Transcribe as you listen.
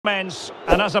Immense,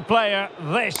 and as a player,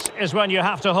 this is when you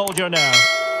have to hold your nerve.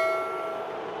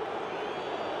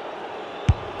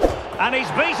 And he's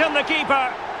beaten the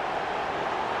keeper.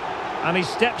 And he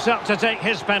steps up to take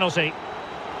his penalty.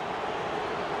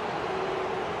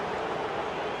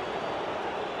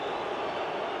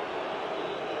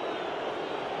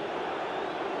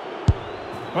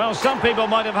 Well, some people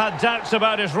might have had doubts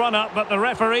about his run-up, but the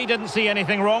referee didn't see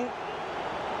anything wrong.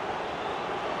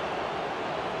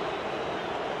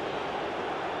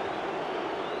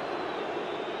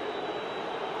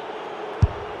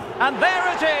 And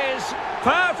there it is,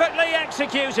 perfectly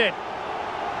executed.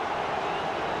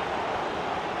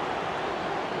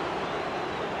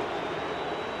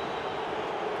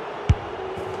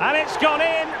 And it's gone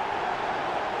in.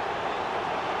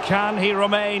 Can he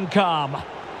remain calm?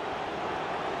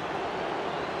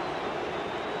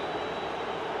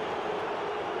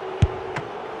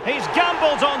 He's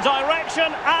gambled on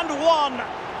direction and won.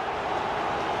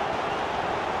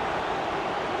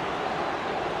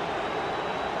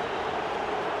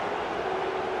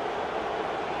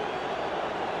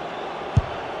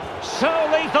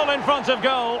 So lethal in front of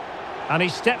goal. And he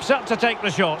steps up to take the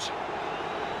shot.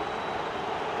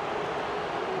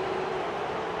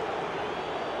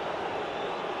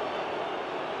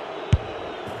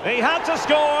 He had to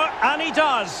score, and he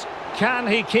does. Can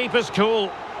he keep his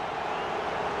cool?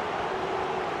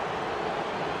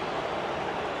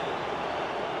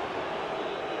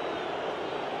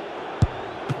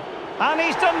 And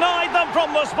he's denied them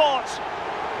from the spot.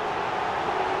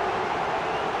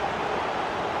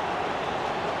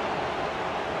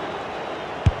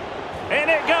 In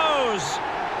it goes.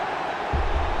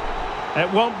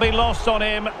 It won't be lost on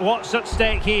him what's at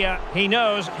stake here. He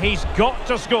knows he's got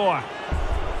to score.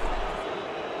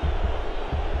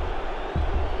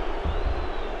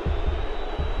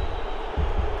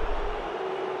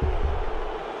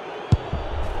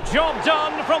 Job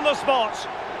done from the spot.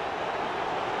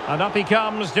 And up he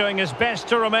comes, doing his best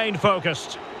to remain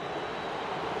focused.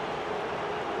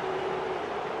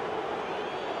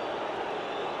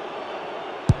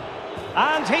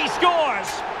 And he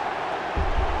scores!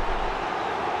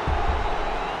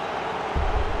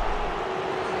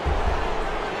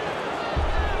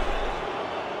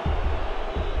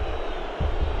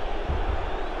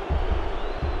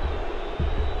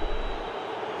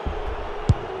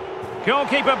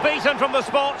 Goalkeeper beaten from the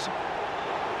spot.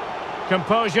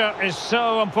 Composure is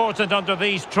so important under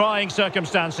these trying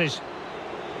circumstances.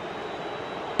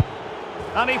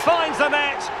 And he finds the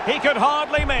net. He could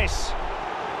hardly miss.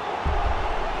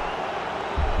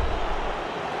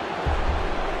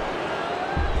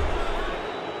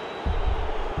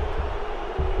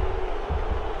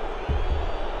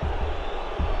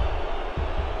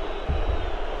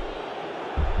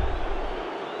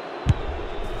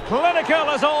 Clinical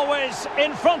as always,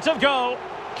 in front of goal.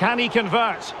 Can he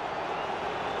convert?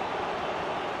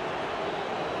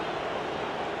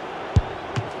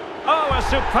 Oh, a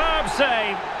superb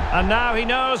save. And now he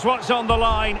knows what's on the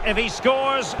line. If he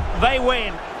scores, they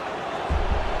win.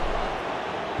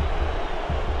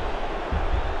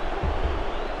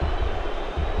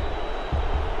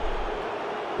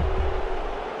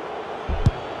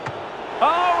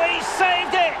 Oh, he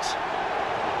saved it!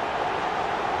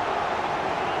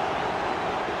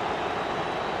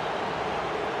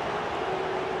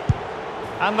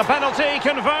 And the penalty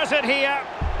converted here.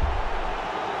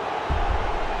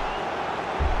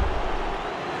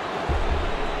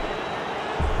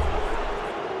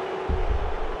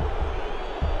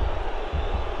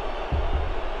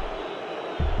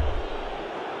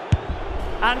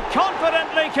 And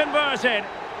confidently converted.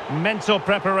 Mental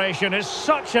preparation is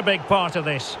such a big part of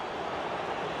this.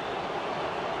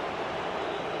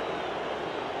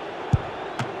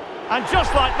 And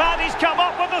just like that, he's come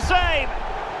up with the save.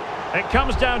 It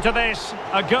comes down to this,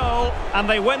 a goal, and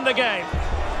they win the game.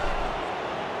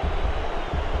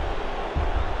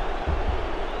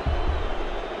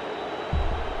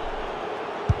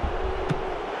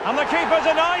 And the keeper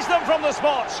denies them from the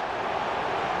spot.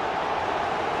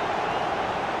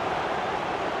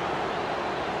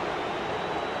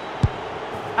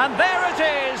 And there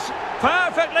it is,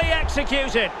 perfectly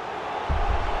executed.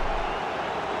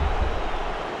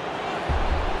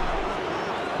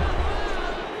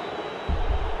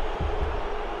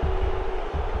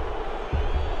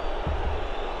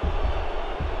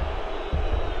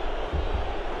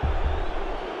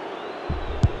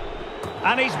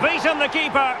 And he's beaten the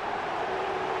keeper.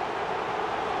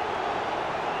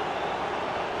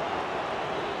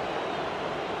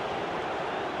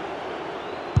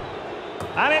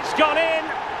 And it's gone in.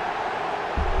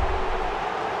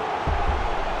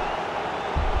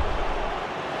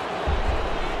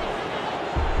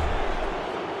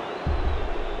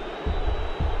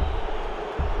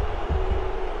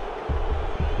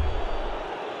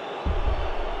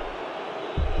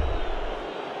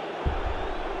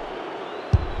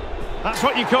 That's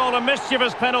what you call a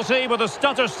mischievous penalty with a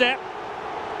stutter step.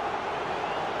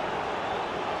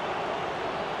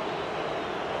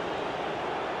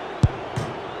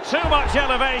 Too much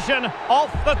elevation,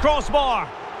 off the crossbar.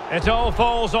 It all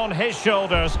falls on his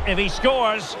shoulders. If he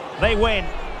scores, they win.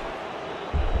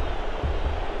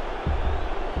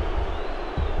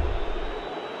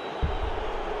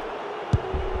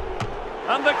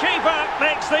 And the keeper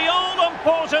makes the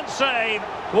all-important save.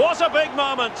 What a big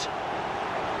moment.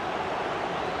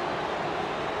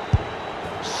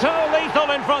 So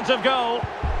lethal in front of goal.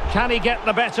 Can he get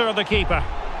the better of the keeper?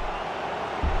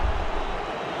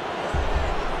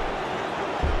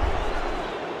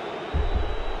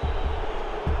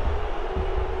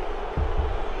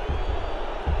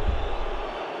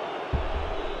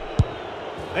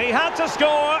 He had to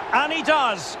score, and he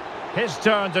does. His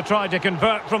turn to try to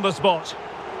convert from the spot.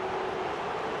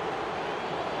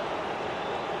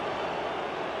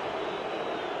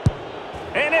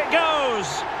 In it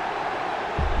goes.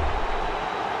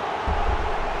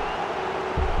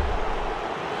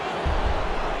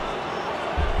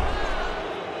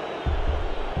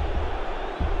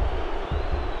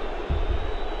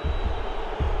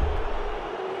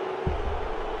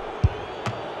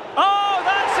 Oh,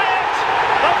 that's it!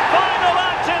 The final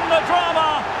act in the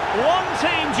drama. One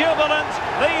team jubilant,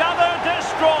 the other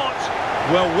distraught.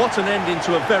 Well, what an ending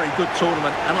to a very good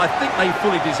tournament, and I think they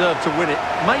fully deserve to win it.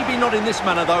 Maybe not in this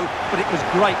manner, though, but it was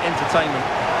great entertainment.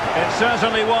 It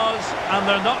certainly was, and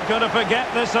they're not going to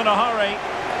forget this in a hurry.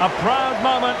 A proud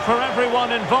moment for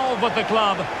everyone involved with the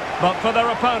club, but for their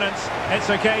opponents,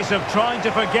 it's a case of trying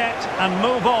to forget and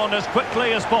move on as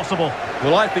quickly as possible.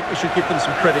 Well, I think we should give them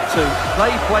some credit too.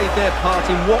 They played their part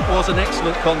in what was an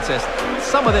excellent contest.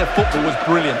 Some of their football was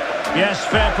brilliant. Yes,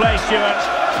 fair play, Stuart.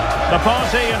 The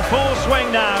party in full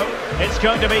swing now. It's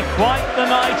going to be quite the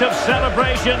night of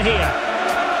celebration here.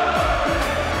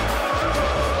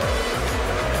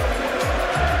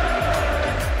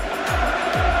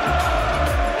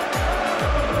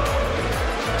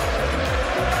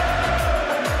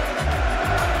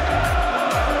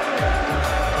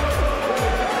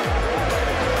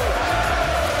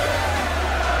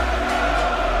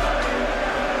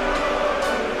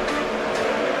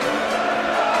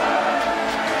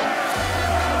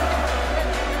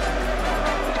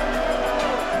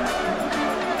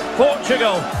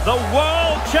 Portugal, the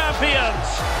world champions.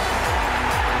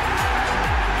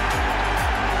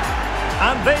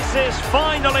 And this is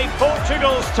finally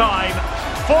Portugal's time.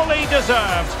 Fully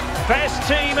deserved. Best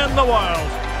team in the world.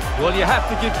 Well, you have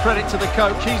to give credit to the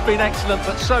coach. He's been excellent,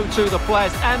 but so too the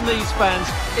players and these fans.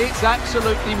 It's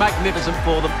absolutely magnificent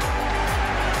for them.